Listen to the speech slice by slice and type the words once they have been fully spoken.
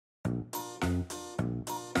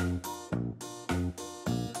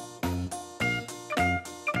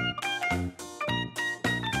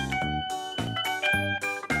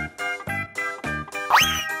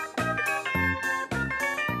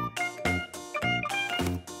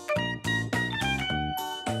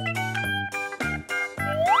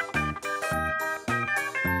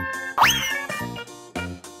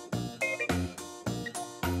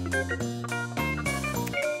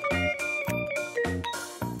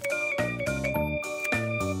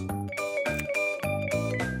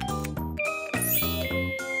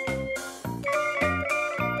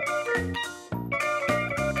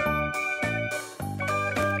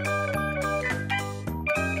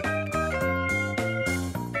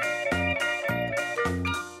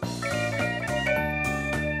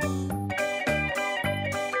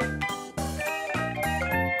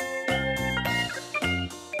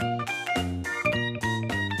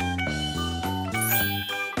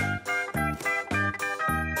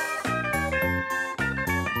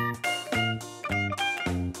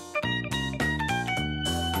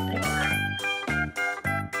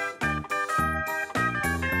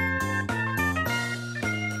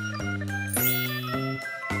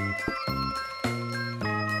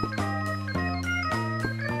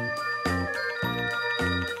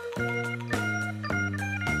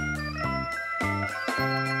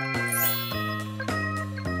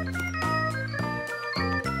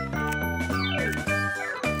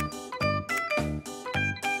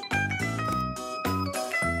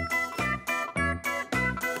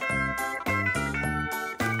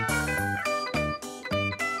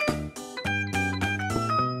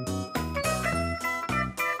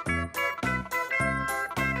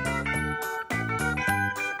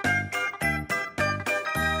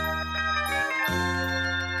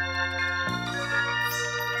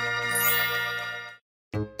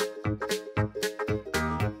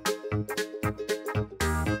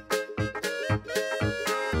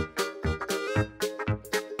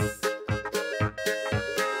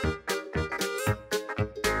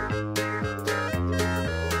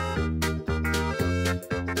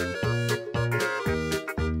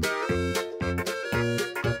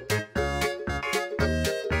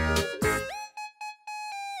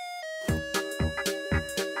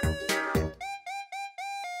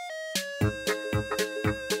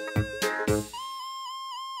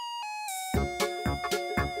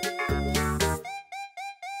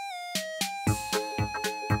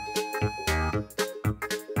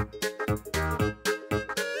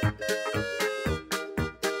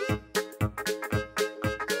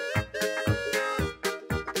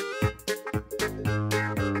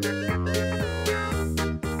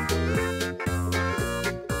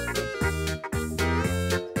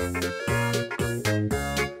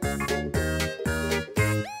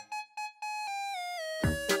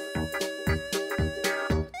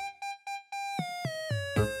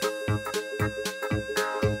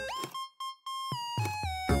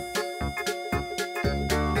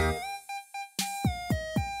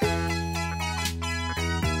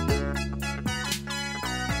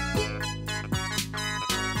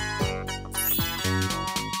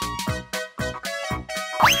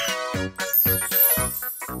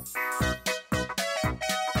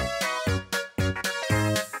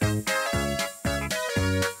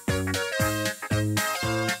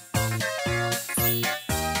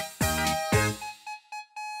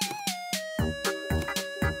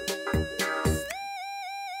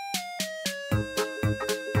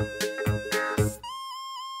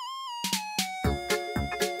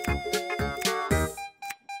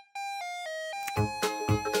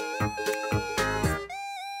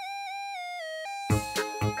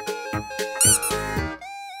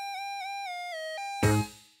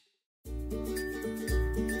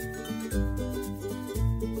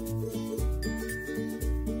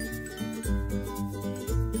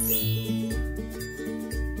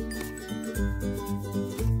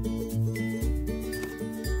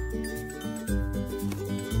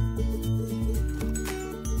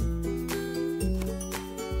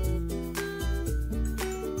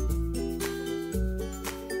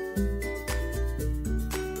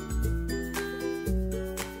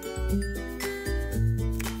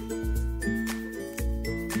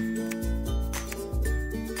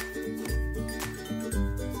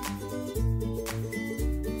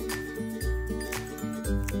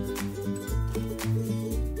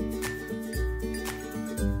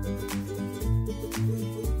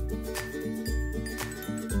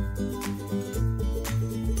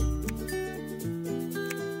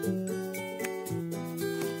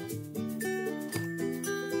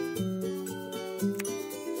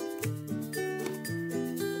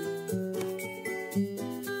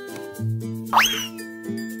Do you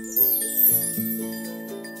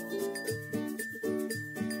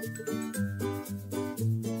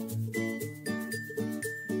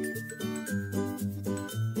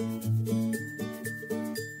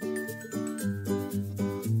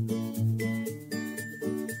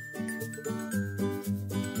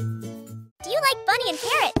like Bunny and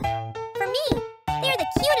Carrot? For me, they're the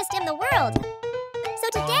cutest in the world. So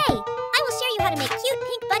today, I will show you how to make cute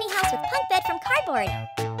pink bunny house with punk bed from cardboard.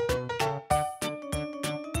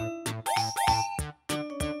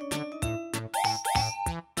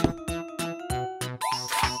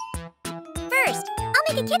 First, I'll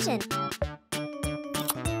make a kitchen.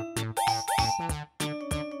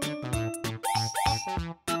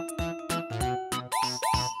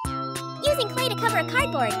 Using clay to cover a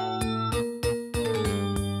cardboard.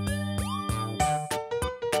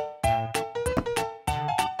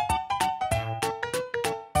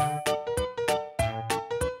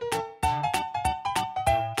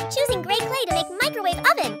 Choosing gray clay to make microwave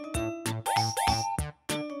oven.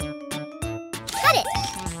 Cut it.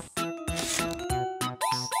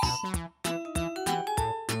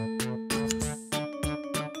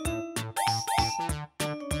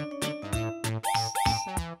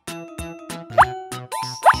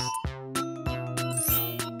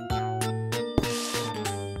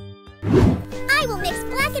 I will mix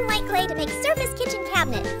black and white clay to make surface kitchen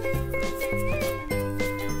cabinet.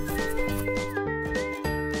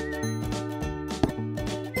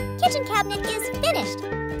 Kitchen cabinet is finished.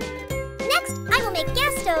 Next, I will make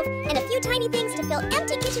gas stove and a few tiny things to fill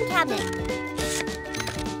empty kitchen cabinet.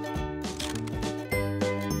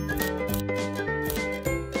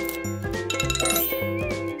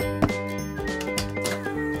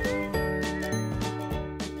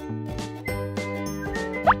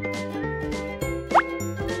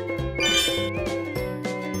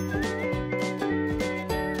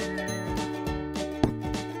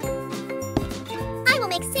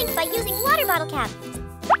 Make sink by using water bottle cap.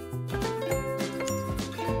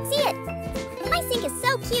 See it? My sink is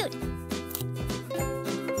so cute.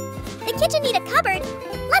 The kitchen needs a cupboard.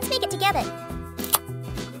 Let's make it together.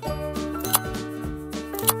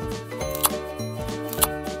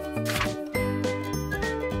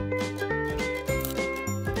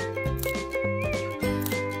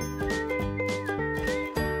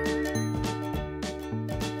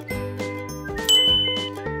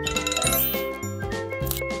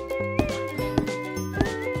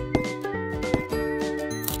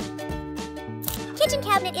 Kitchen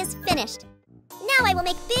cabinet is finished. Now I will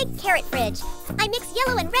make big carrot fridge. I mix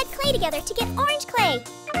yellow and red clay together to get orange clay.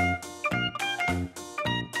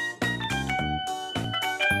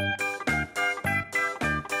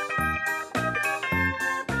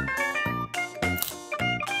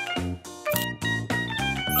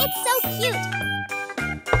 It's so cute.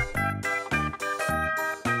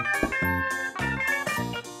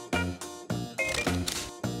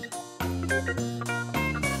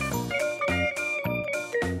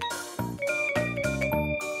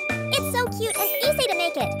 Cute and easy to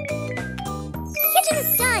make it. Kitchen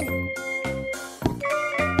is done.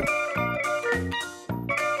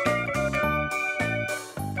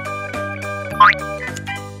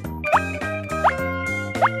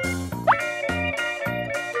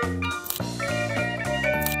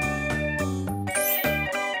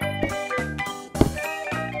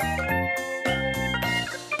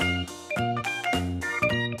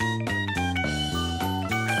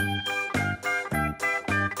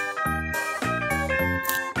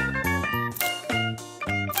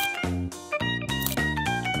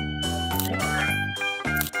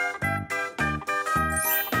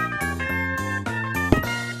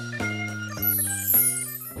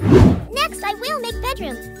 Next, I will make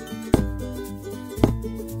bedroom.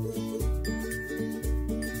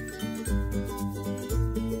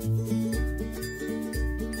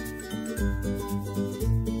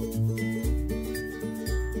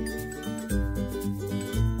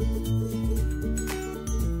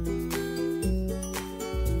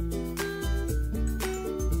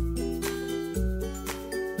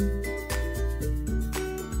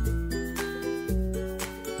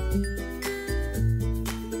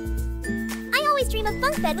 Dream of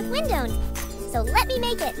bunk bed with windows. So let me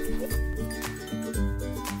make it.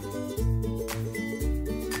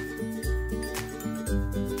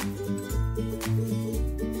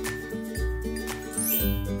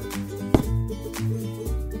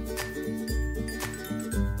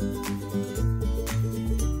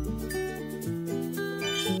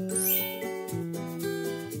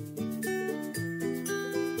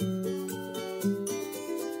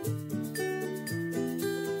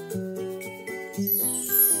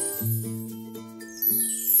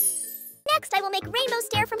 Next, I will make rainbow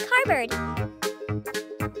stair from cardboard.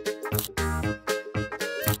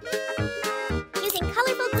 Using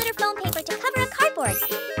colorful glitter foam paper to cover a cardboard.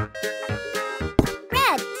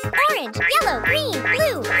 Red, orange, yellow, green,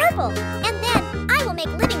 blue, purple. And then, I will make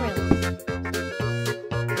living room.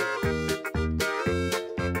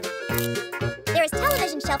 There is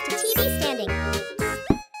television shelf to TV standing.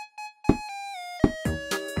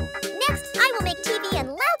 Next, I will make TV and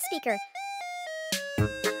loudspeaker.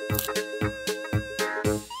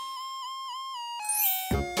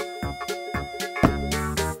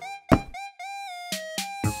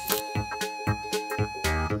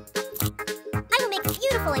 I will make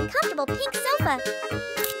beautiful and comfortable pink sofa.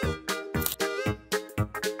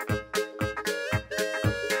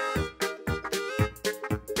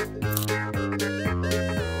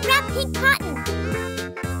 Wrap pink cotton.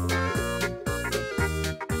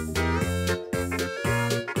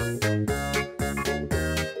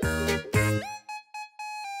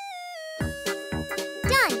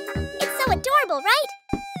 Done! It's so adorable, right?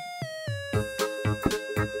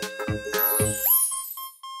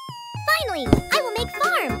 Finally, I will make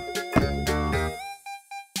farm.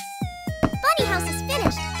 Bunny house is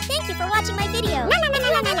finished. Thank you for watching my video. If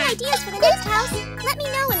you have any ideas for the next house, let me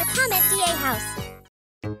know in the comment DA house.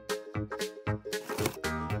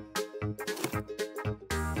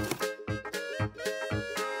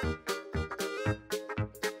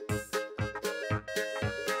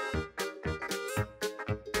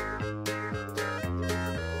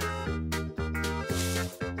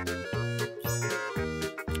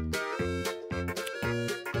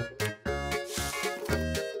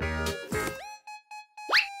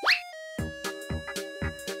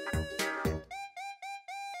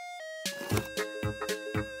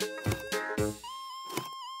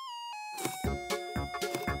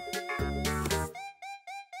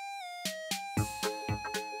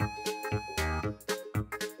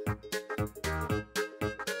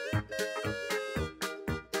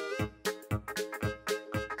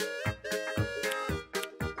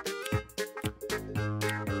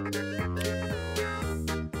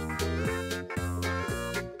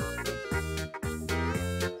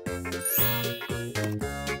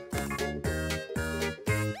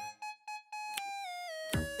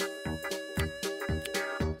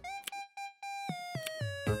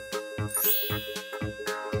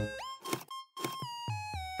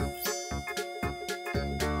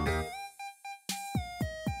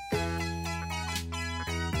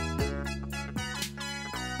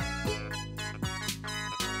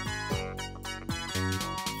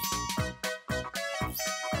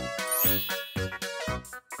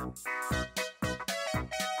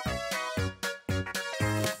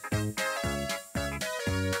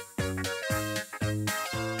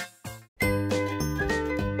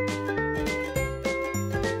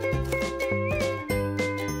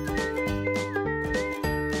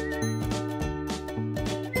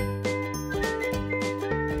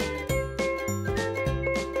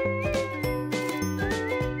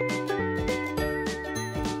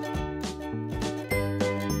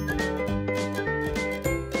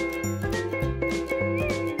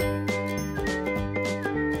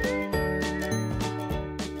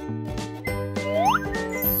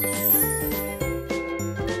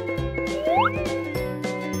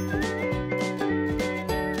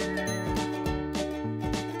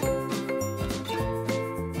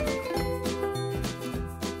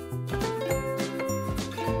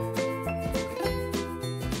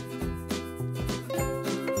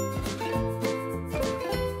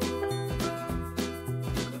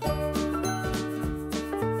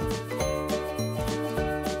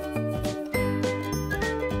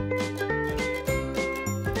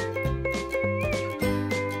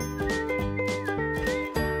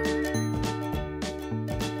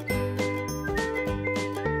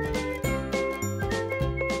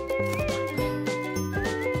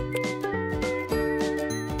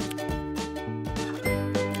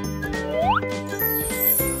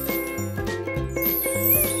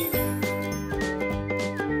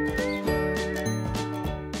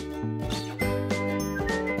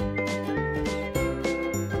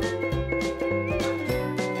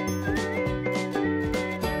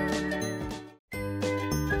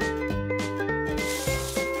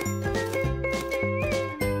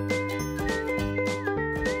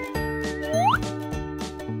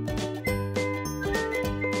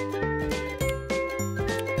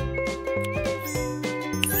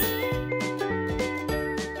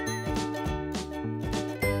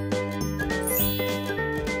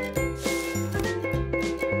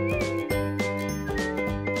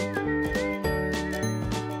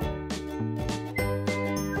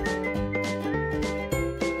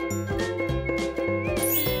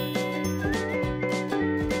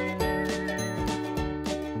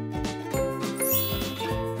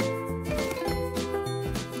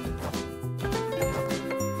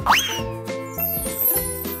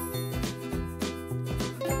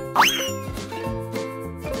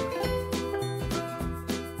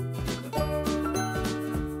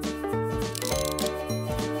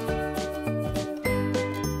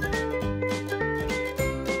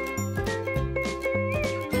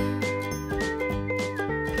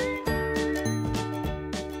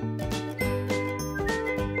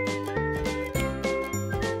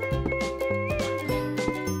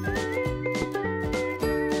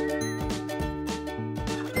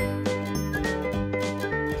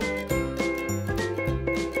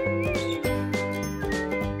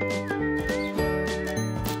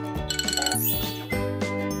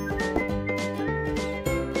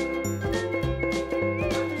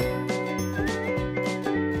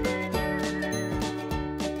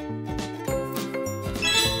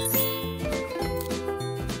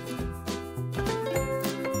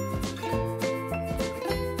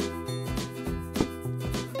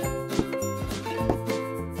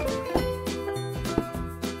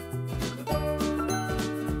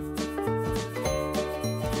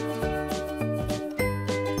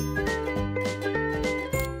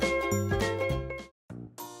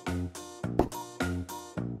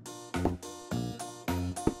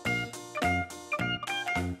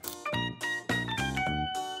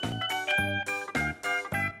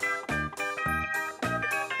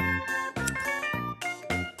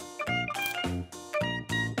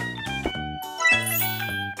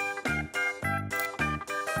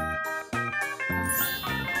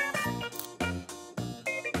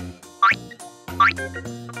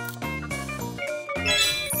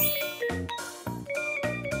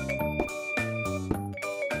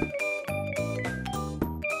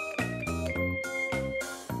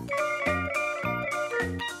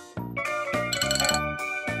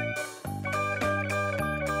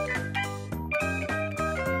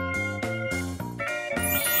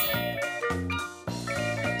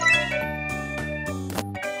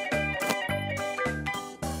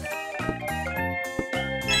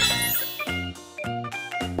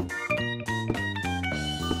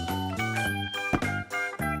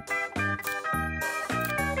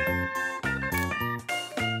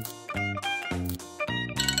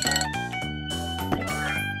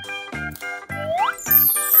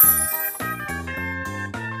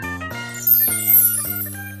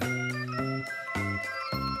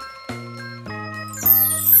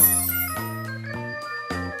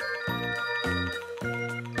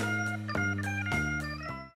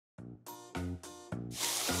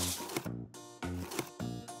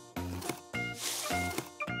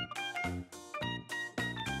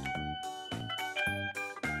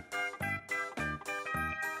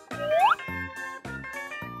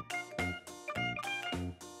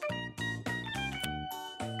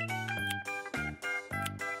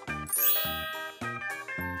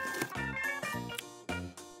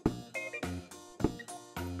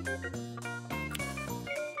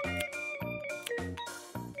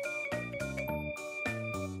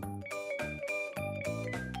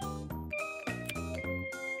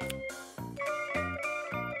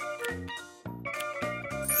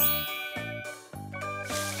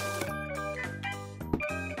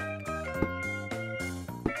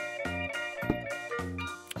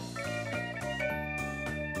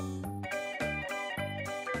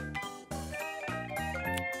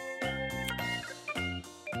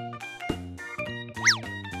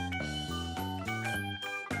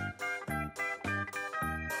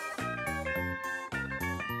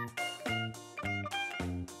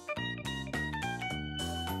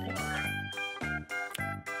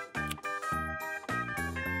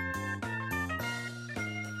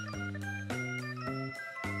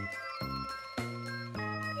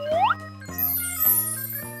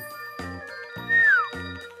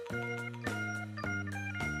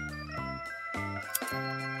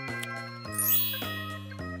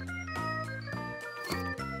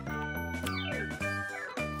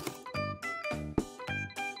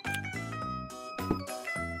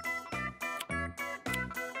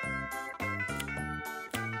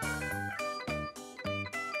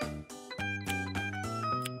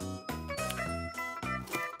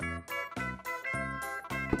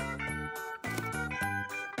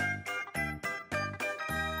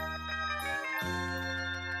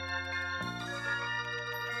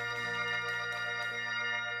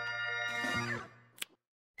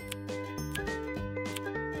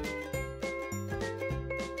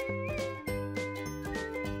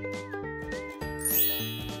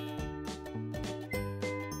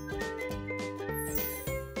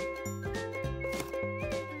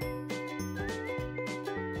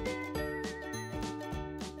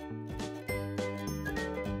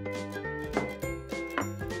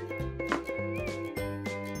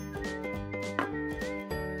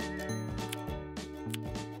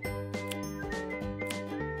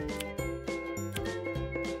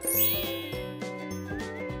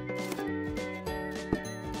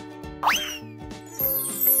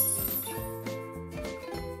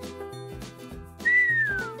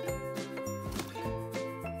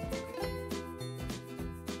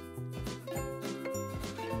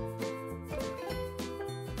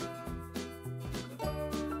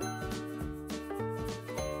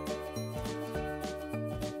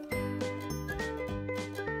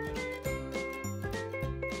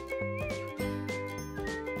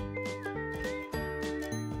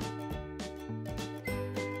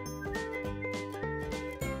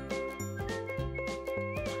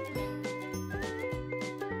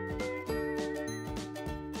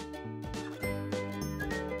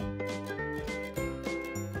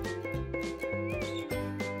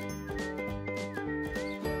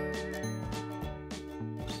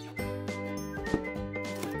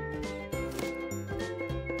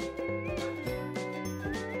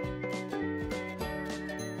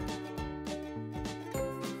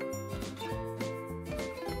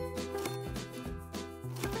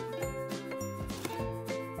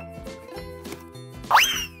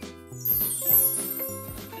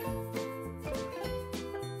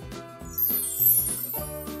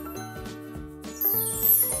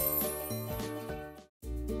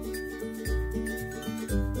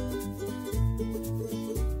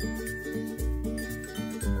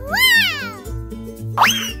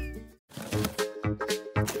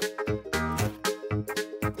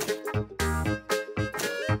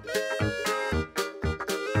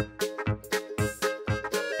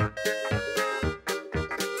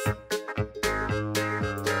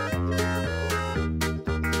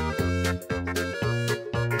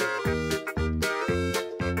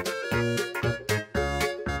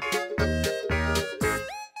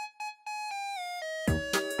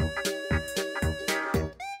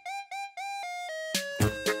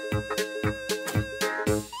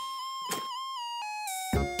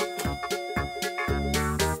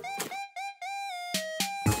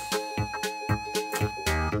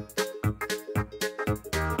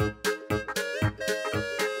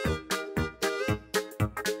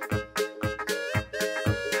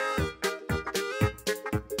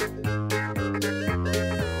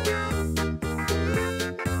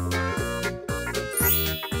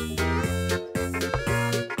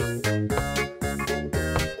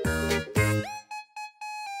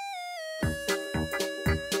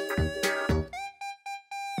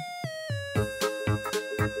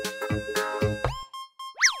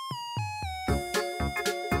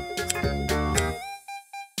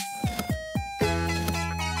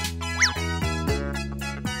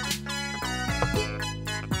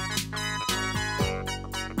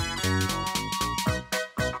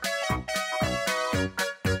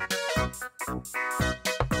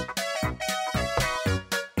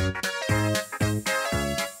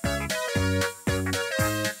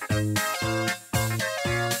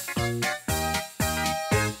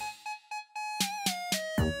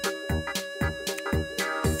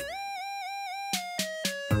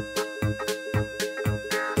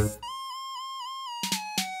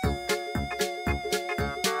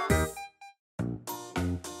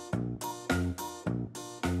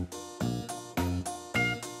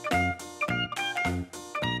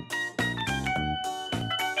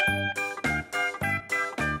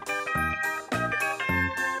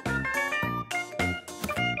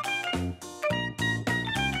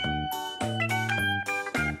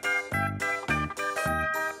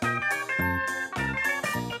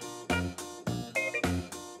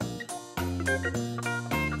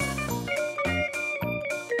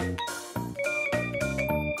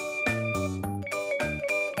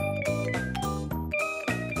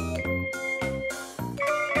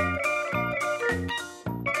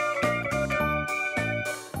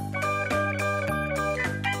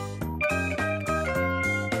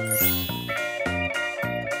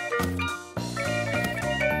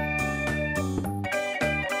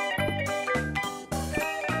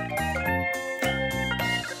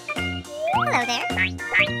 Hello there.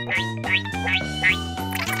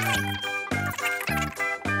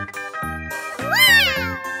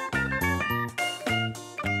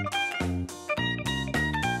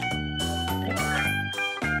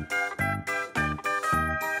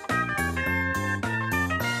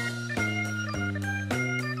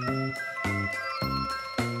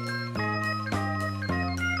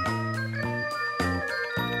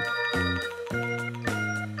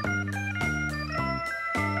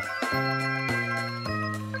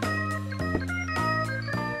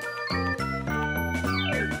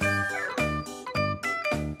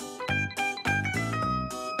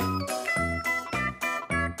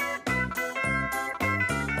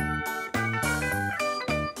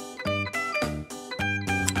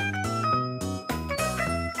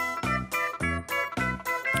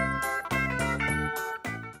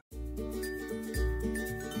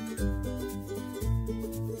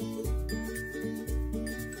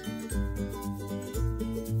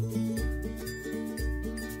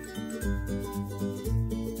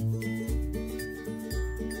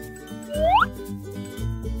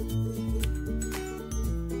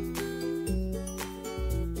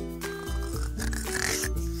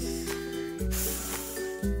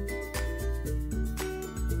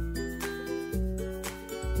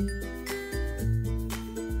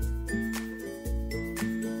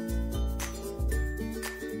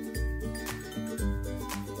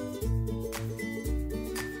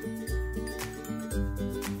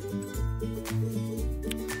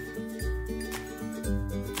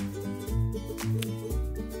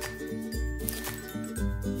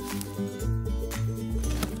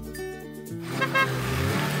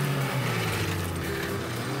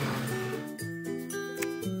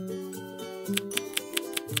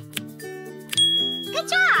 Good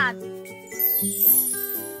job!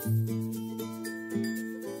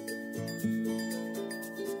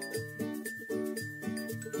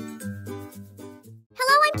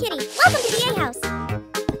 Hello, I'm Kitty. Welcome to the A House.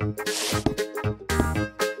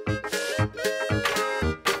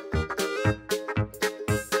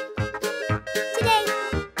 Today,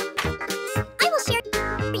 I will share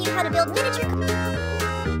for you how to build miniature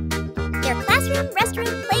their classroom,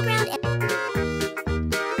 restroom, playground,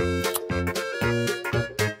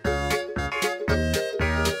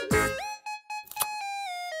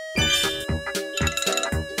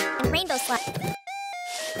 and rainbow slide.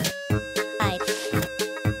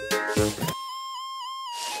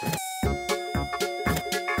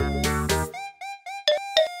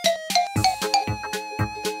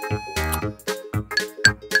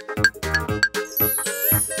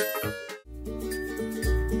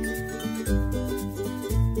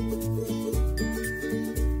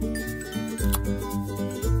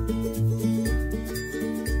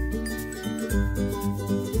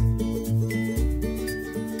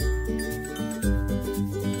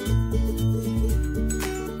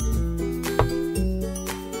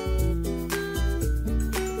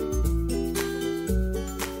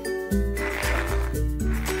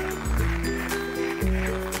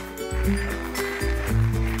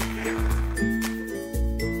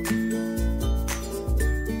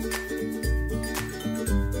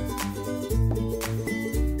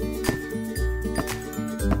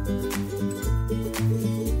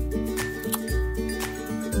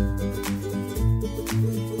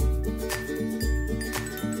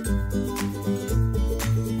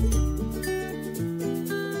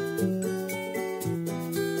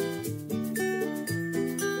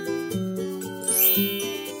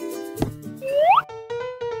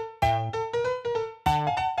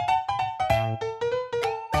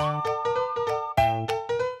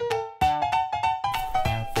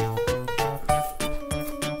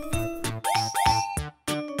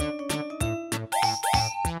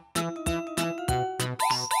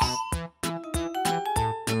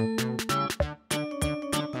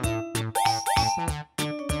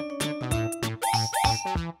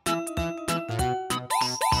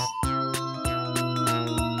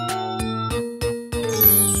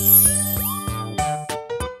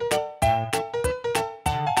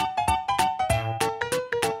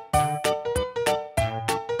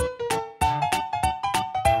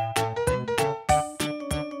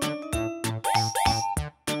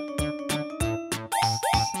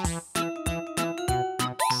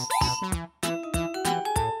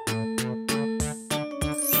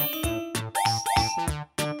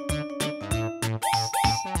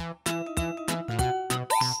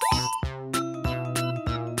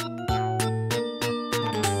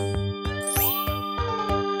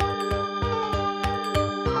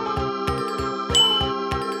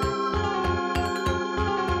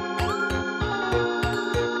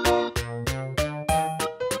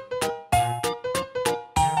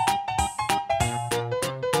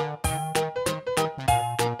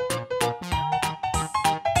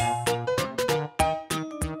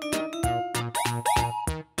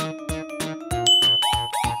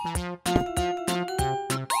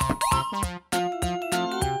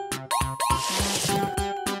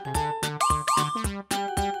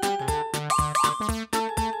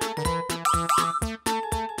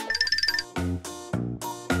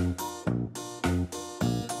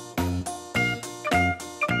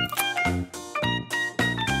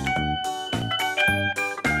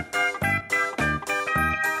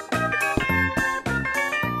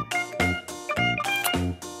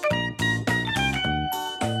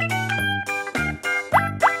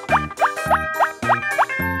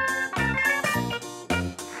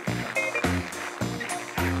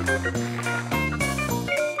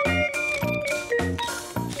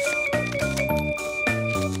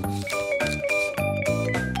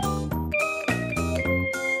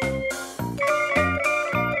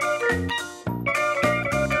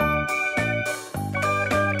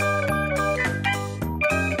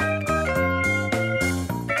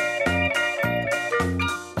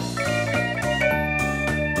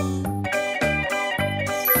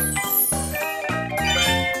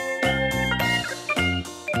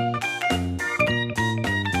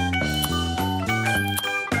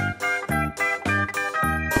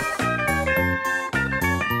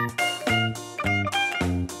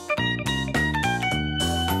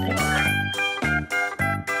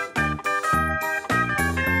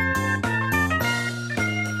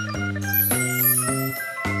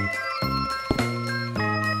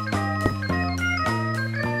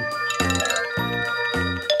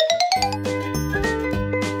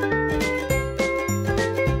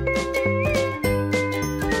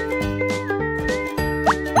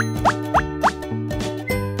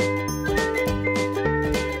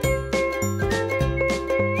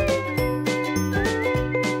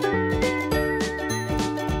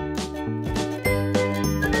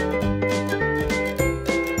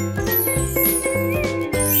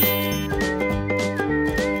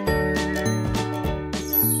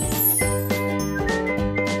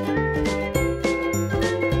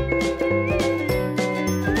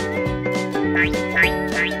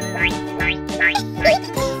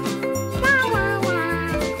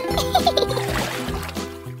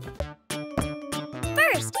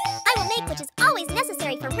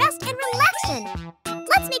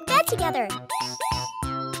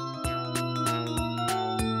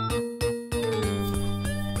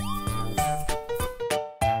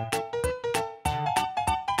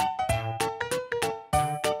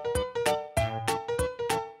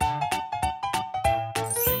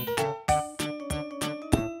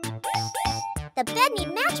 The bed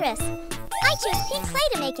needs mattress. I choose pink clay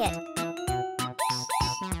to make it.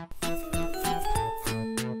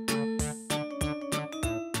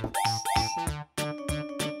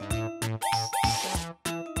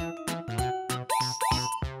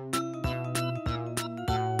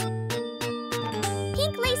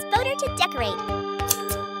 Pink lace boater to decorate.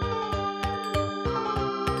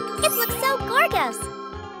 It looks so gorgeous.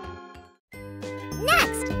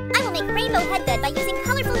 Next, I will make rainbow headbed by using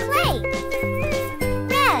colorful clay.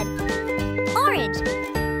 Red, orange,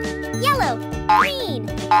 yellow, green,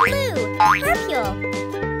 blue, purple.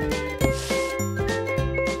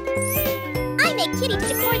 I make Kitty to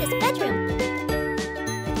decor this bedroom.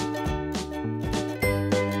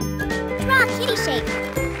 Draw kitty shape.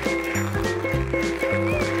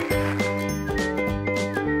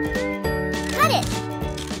 Cut it.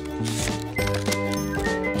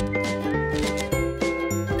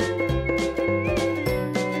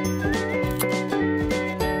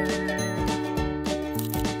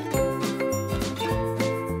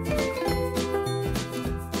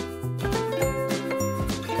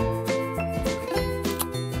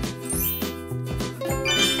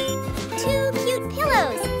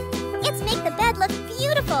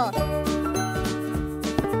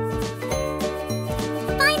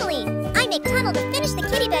 Finally, I make tunnel to finish the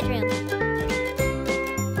kitty bedroom.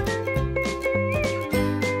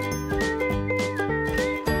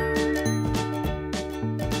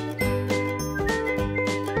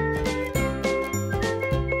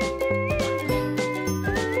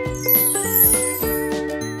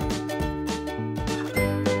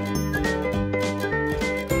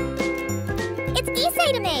 It's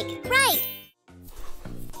easy to make, right?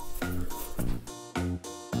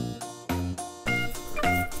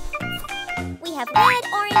 We have red,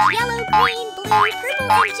 orange, yellow, green, blue,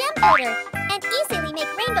 purple, and gem powder, and easily make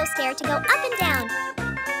rainbow stair to go up and down.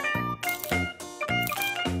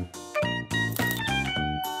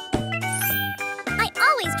 I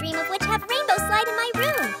always dream of which have rainbow slide in my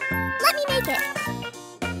room. Let me make it.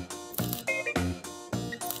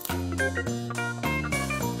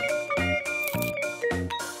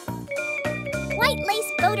 White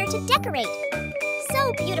lace boater to decorate.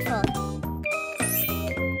 So beautiful.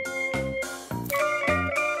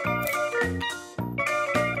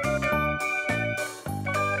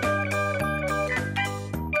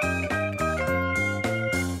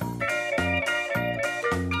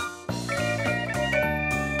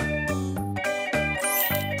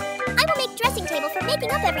 Dressing table for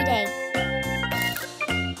making up every day.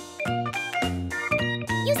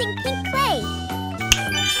 Using pink clay.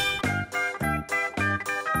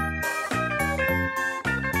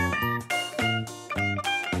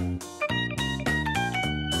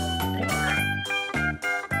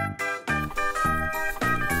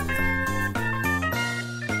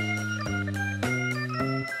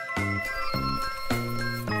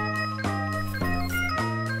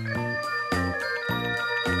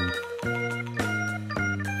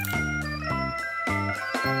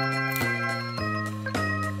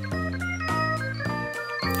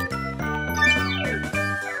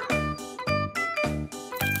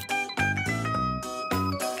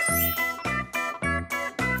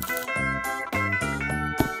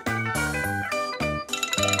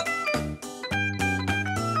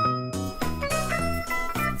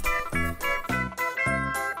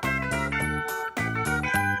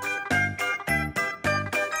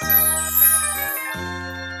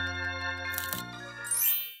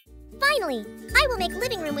 Finally, I will make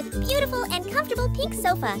living room with beautiful and comfortable pink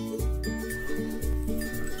sofa.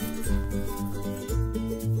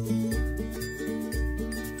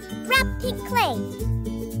 Wrap pink clay.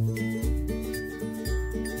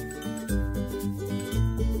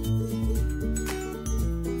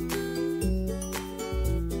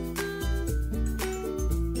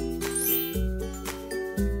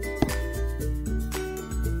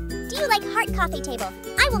 Do you like heart coffee table?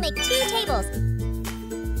 I will make 2 tables.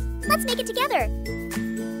 Let's make it together.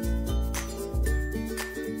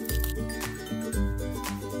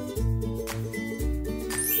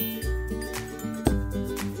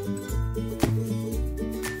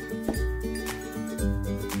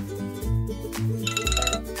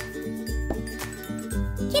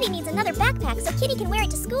 Kitty needs another backpack so Kitty can wear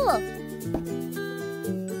it to school.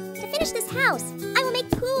 To finish this house, I will make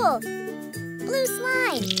pool, blue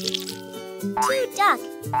slime, 2 duck.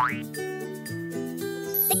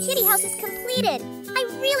 The kitty house is completed. I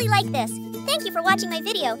really like this. Thank you for watching my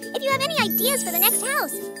video. If you have any ideas for the next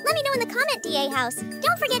house, let me know in the comment, DA House.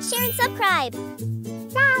 Don't forget share and subscribe.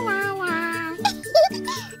 La la la.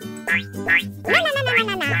 La la la la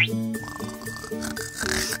la la.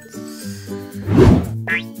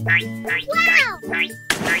 Wow!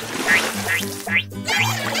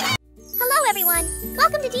 Hello, everyone.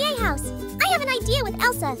 Welcome to DA House. I have an idea with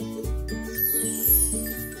Elsa.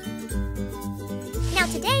 Now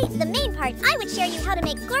today, the main part, I would share you how to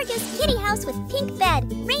make gorgeous kitty house with pink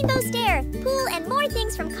bed, rainbow stair, pool, and more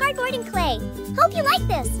things from cardboard and clay. Hope you like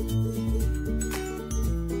this.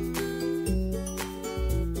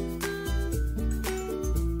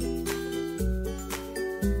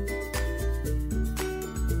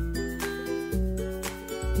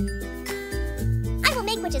 I will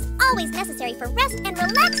make which is always necessary for rest and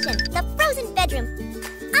relaxation, the frozen bedroom.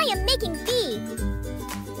 I am making B.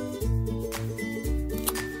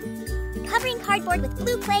 Covering cardboard with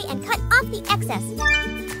blue clay and cut off the excess.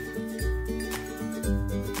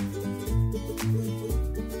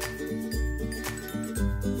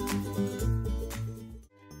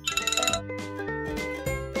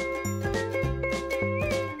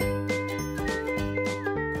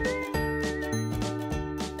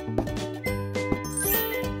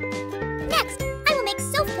 Next, I will make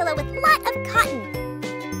soap pillow with lot of cotton.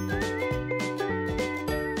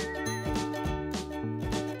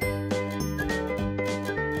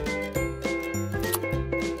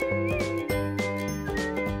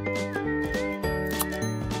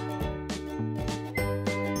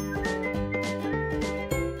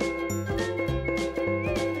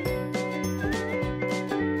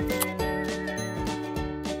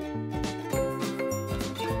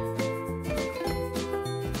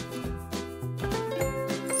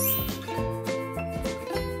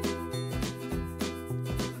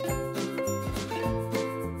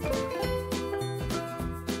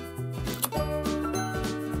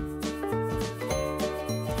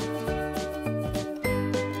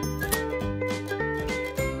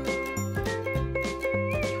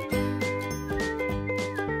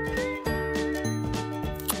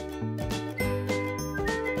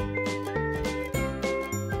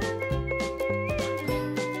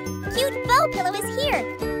 Cute bow pillow is here.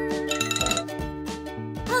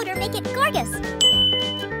 Powder, make it gorgeous.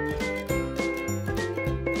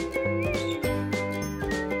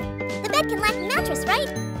 The bed can lack mattress, right?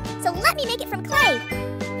 So let me make it from clay.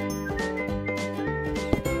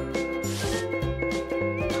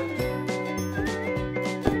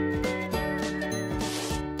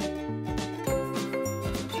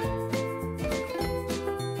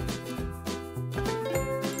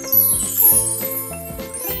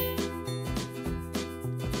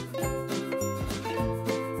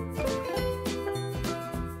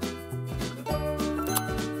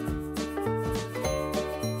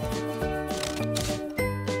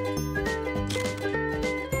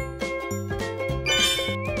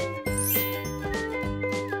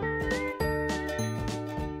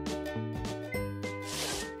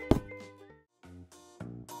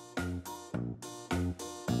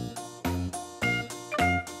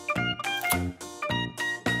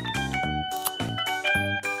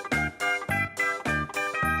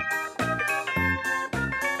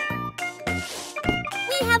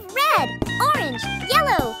 We have red, orange,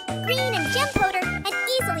 yellow, green, and gem powder, and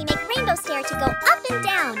easily make rainbow stair to go up and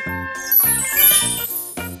down.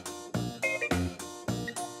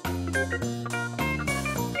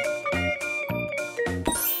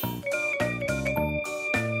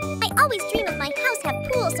 I always dream of my house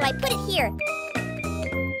have pool, so I put it here.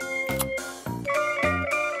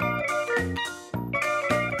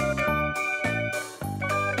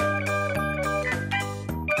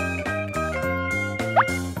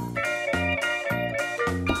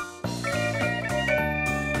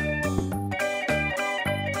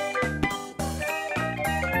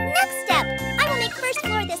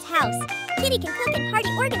 House. Kitty can cook and party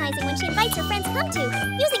organizing when she invites her friends come to,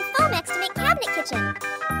 using Foamex to make cabinet kitchen.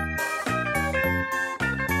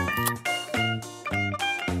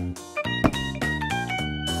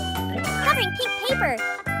 Covering pink paper.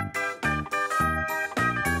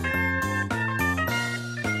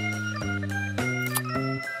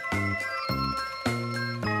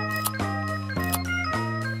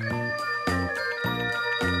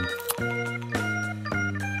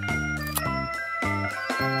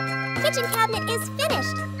 Kitchen cabinet is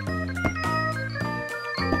finished.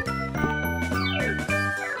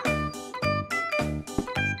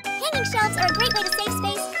 Hanging shelves are a great way to save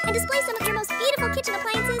space and display some of your most beautiful kitchen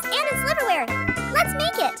appliances and its silverware. Let's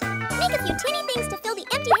make it. Make a few teeny things to fill the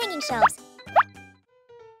empty hanging shelves.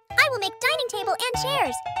 I will make dining table and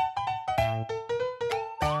chairs.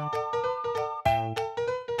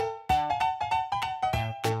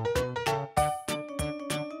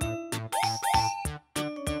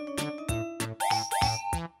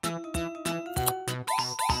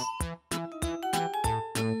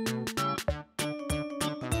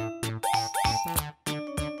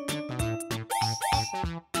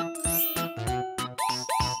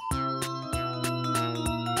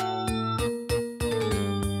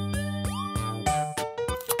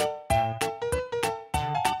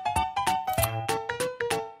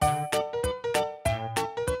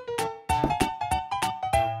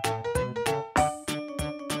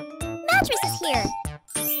 mattress is here.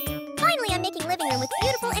 Finally, I'm making living room with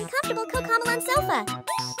beautiful and comfortable Cocomelon sofa.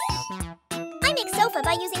 I make sofa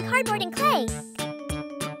by using cardboard and clay.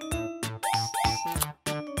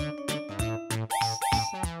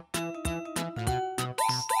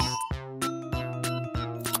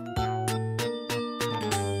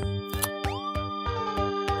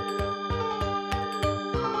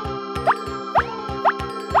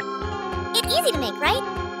 It's easy to make, right?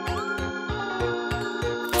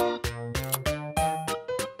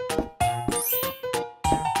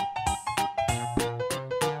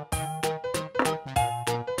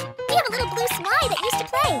 We have a little blue slime that used to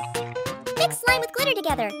play. Mix slime with glitter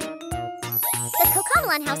together. The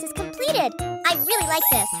Cocomelon house is completed. I really like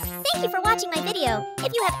this. Thank you for watching my video.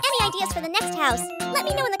 If you have any ideas for the next house, let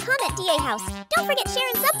me know in the comment DA house. Don't forget share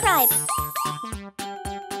and subscribe.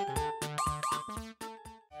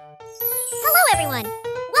 Hello everyone.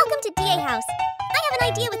 Welcome to DA house. I have an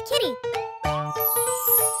idea with Kitty.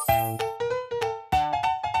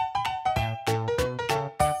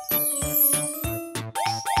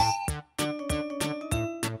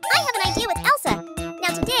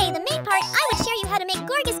 Today, the main part, I would show you how to make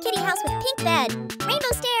gorgeous kitty house with pink bed,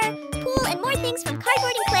 rainbow stair, pool, and more things from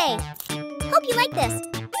cardboard and clay. Hope you like this.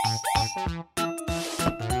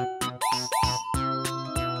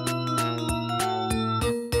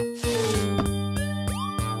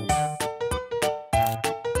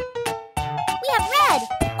 We have red,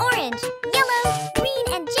 orange, yellow, green,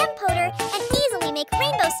 and gem powder, and easily make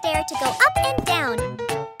rainbow stair to go up and down.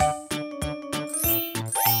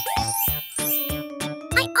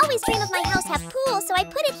 I always dream of my house have pool, so I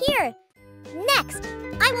put it here. Next,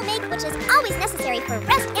 I will make which is always necessary for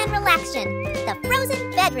rest and relaxation, the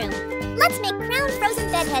frozen bedroom. Let's make crown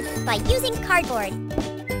frozen bedhead by using cardboard.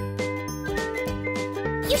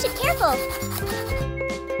 You should careful.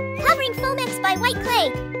 Covering Foamex by white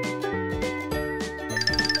clay.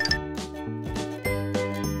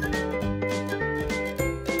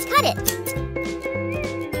 Cut it.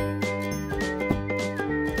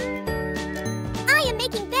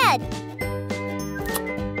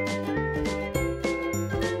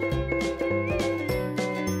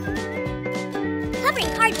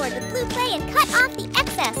 Covering cardboard with blue clay and cut off the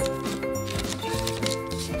excess.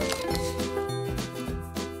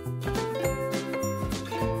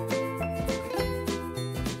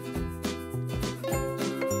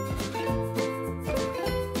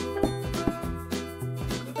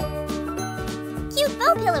 Cute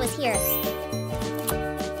bow pillow is here.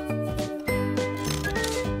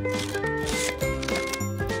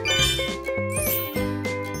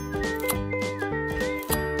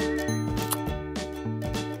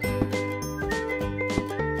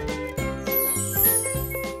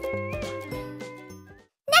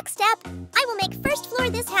 Next step, I will make first floor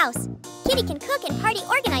this house. Kitty can cook and party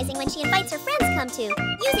organizing when she invites her friends come to,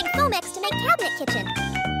 using Foamex to make cabinet kitchen.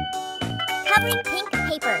 Covering pink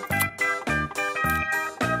paper.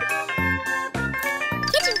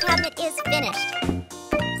 Kitchen cabinet is finished.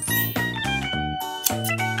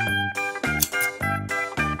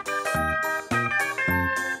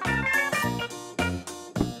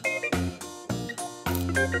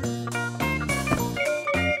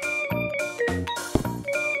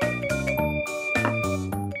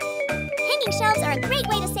 Shelves are a great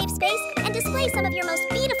way to save space and display some of your most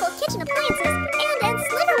beautiful kitchen appliances and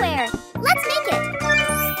sliverware. Let's make it!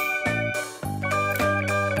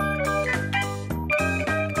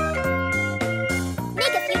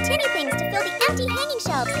 Make a few tinny things to fill the empty hanging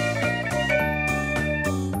shelves.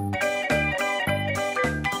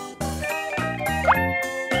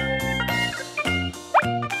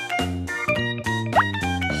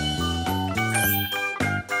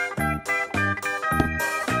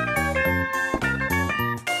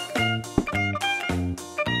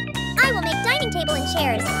 Table and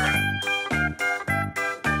chairs.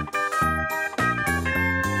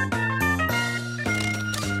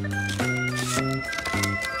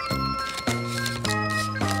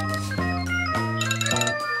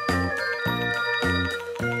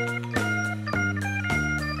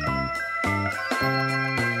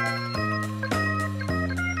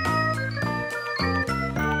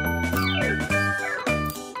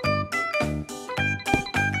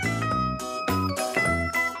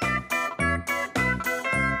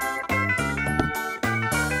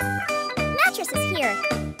 Here.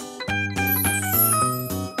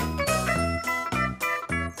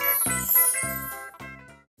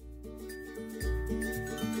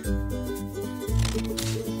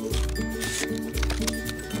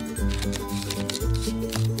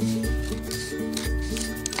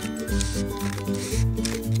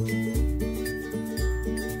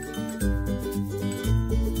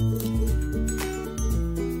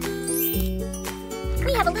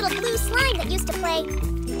 that used to play.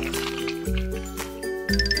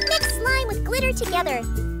 Mix slime with glitter together.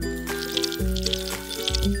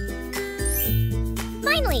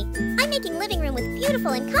 Finally, I'm making living room with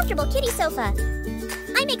beautiful and comfortable kitty sofa.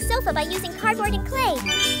 I make sofa by using cardboard and clay.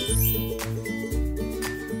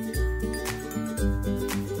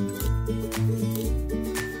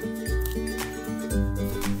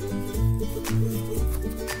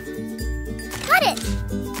 Cut it!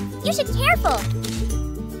 You should be careful.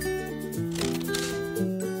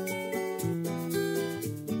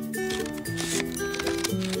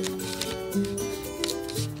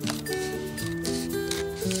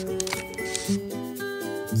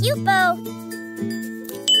 Cute bow.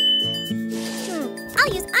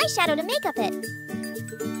 I'll use eyeshadow to make up it.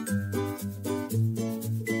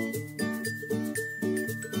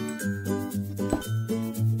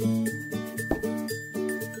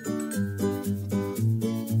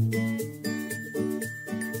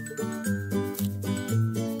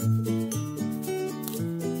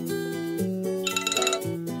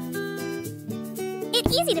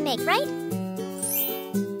 It's easy to make, right?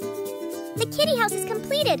 The kitty house is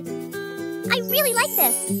completed. I really like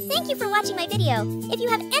this. Thank you for watching my video. If you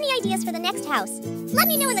have any ideas for the next house, let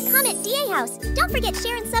me know in the comment DA house. Don't forget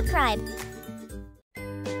share and subscribe.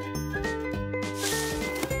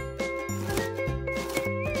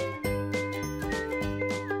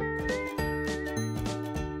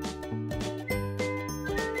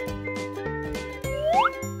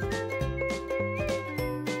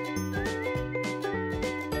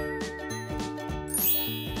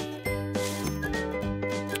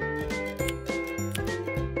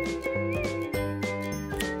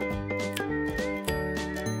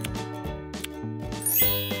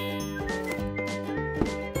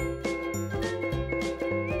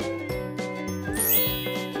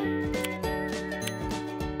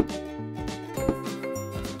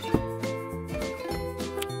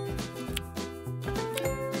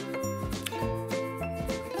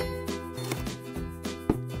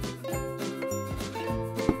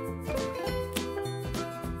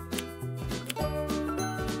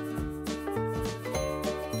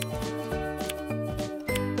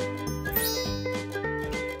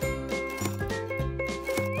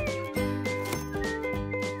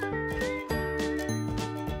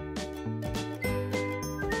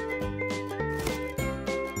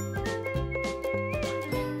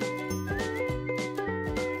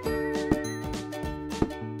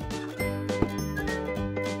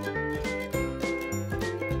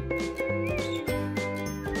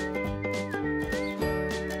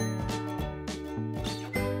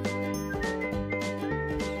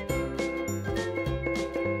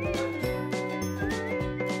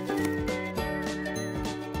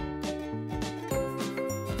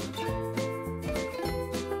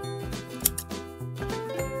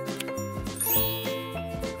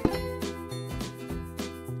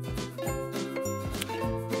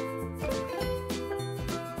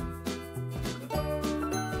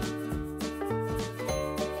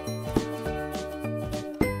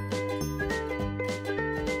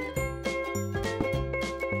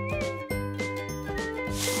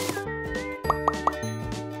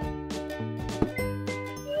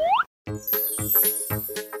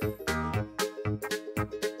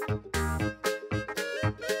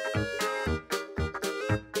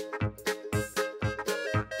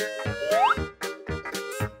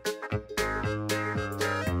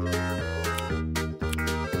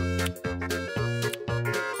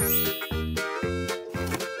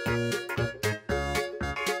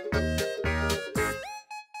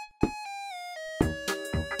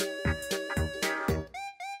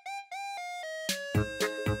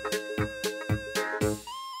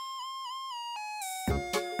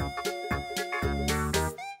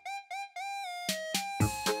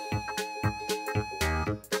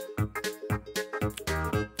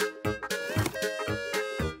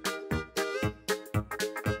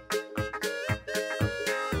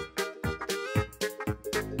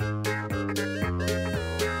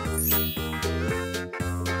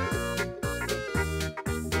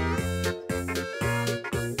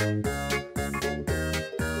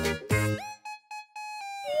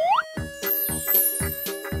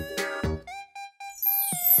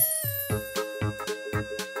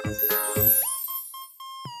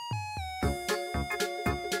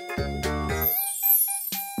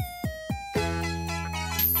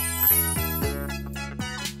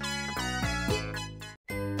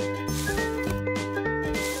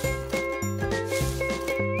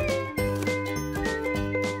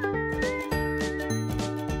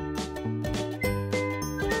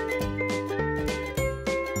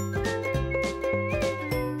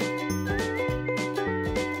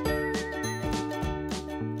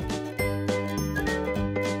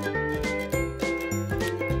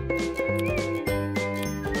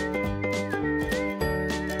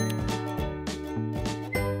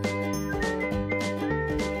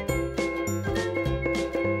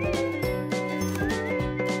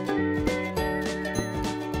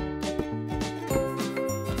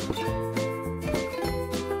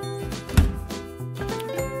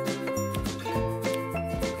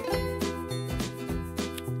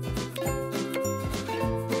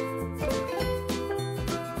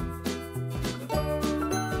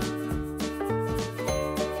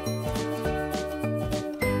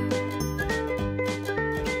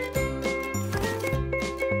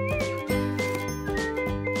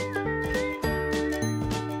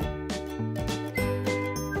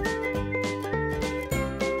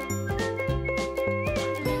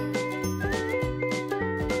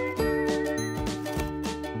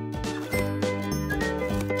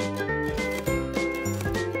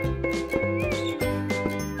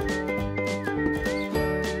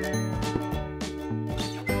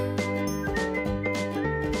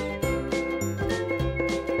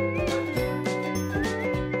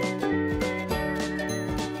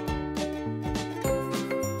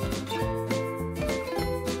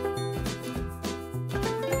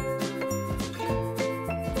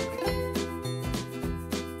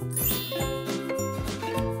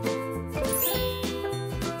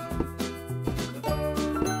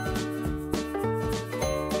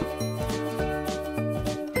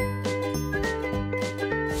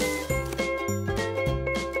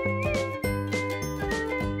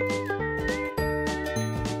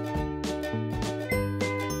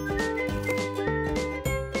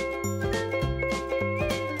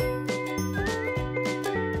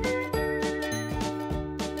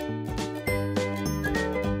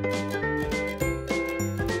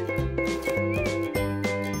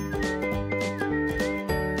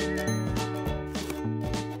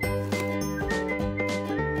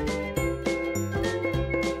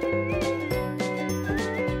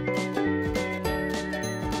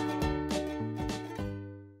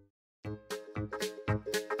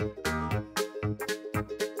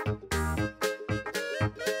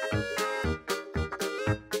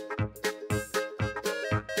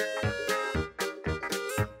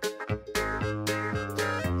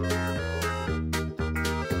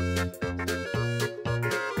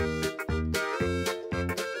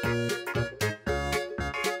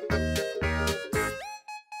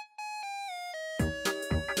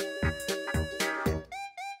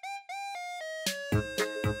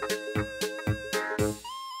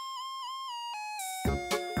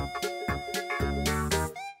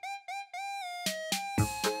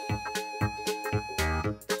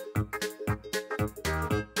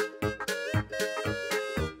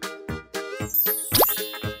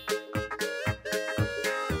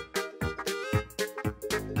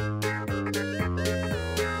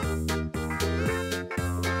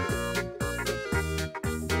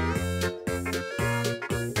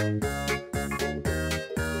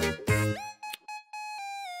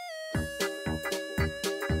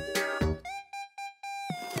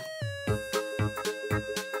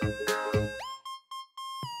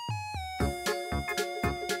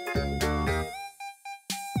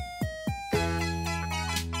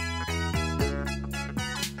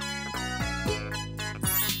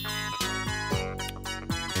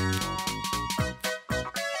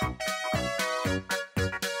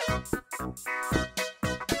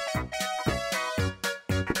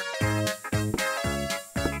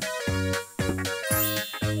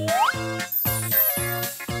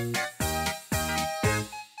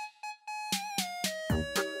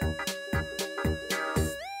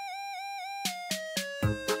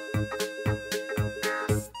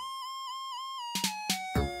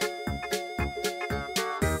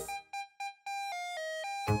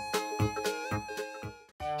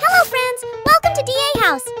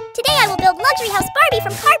 house. Today I will build Luxury House Barbie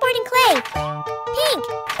from cardboard and clay. Pink,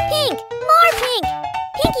 pink, more pink.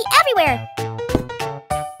 Pinky everywhere.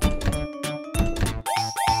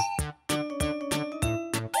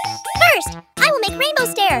 First, I will make rainbow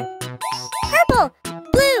stair. Purple,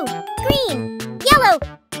 blue, green, yellow,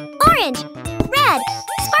 orange, red,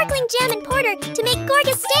 sparkling gem and porter to make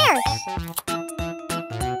gorgeous stair.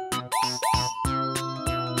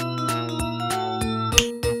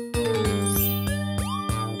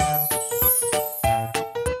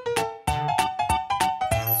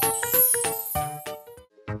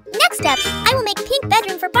 Next step, I will make pink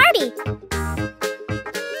bedroom for Barbie.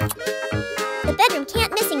 The bedroom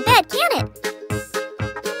can't missing bed, can it?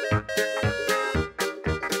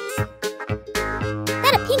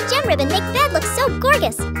 That a pink gem ribbon make bed look so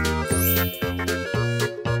gorgeous.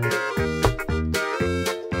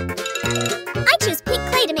 I choose pink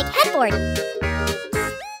clay to make headboard.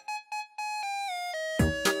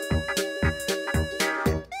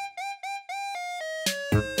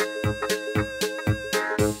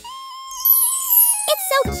 It's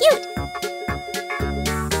so cute!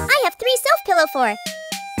 I have 3 self-pillow for.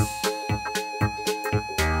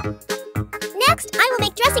 Next, I will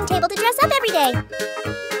make dressing table to dress up every day.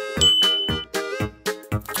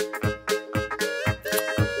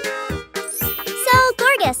 So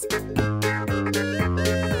gorgeous!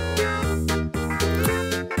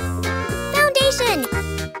 Foundation!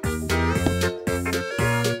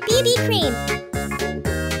 BB cream!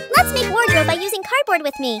 Let's make wardrobe by using cardboard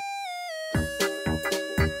with me.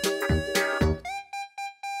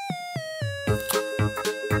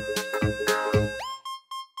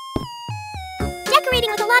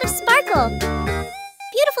 Decorating with a lot of sparkle.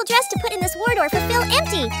 Beautiful dress to put in this wardrobe for Phil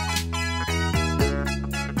empty.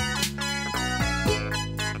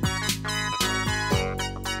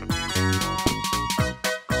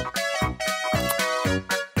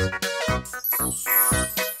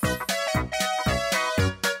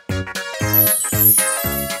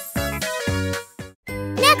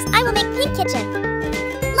 Next, I will make pink kitchen.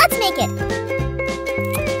 Let's make it.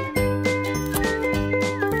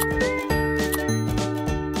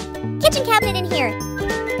 Kitchen cabinet in here.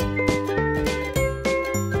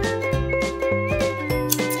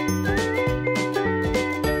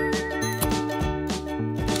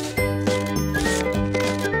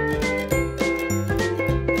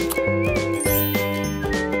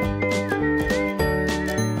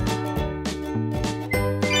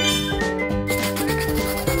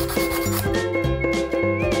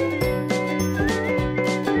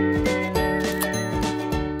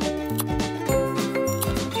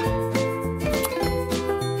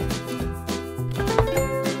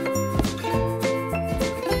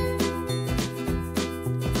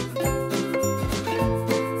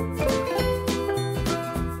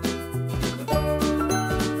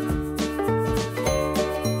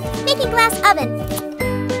 Making glass oven.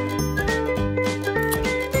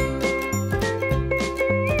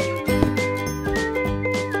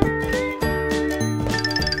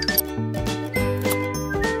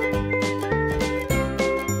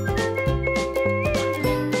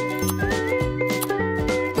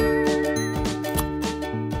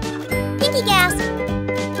 Pinky gas.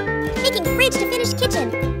 Making fridge to finish kitchen.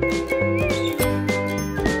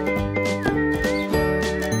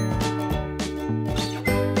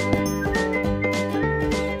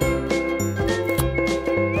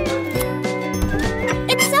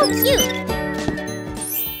 So cute!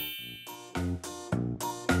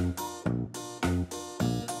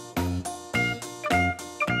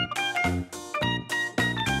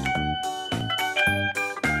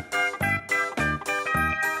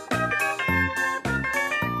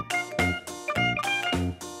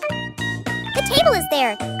 The table is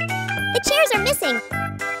there. The chairs are missing.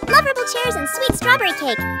 Lovable chairs and sweet strawberry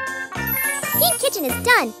cake. Pink kitchen is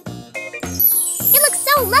done. It looks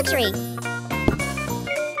so luxury.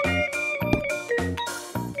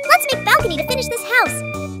 Let's make balcony to finish this house.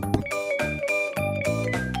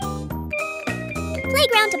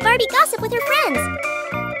 Playground to Barbie gossip with her friends.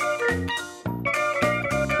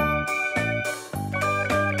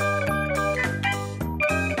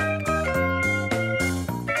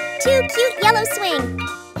 Two cute yellow swing.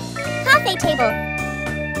 Cafe table.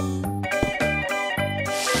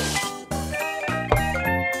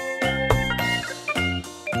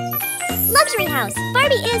 Luxury house.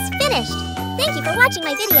 Barbie is finished. Thank you for watching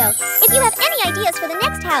my video. If you have any ideas for the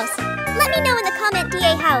next house, let me know in the comment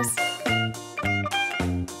DA house.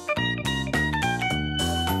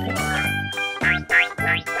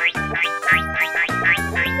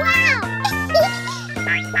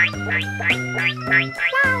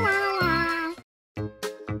 Wow!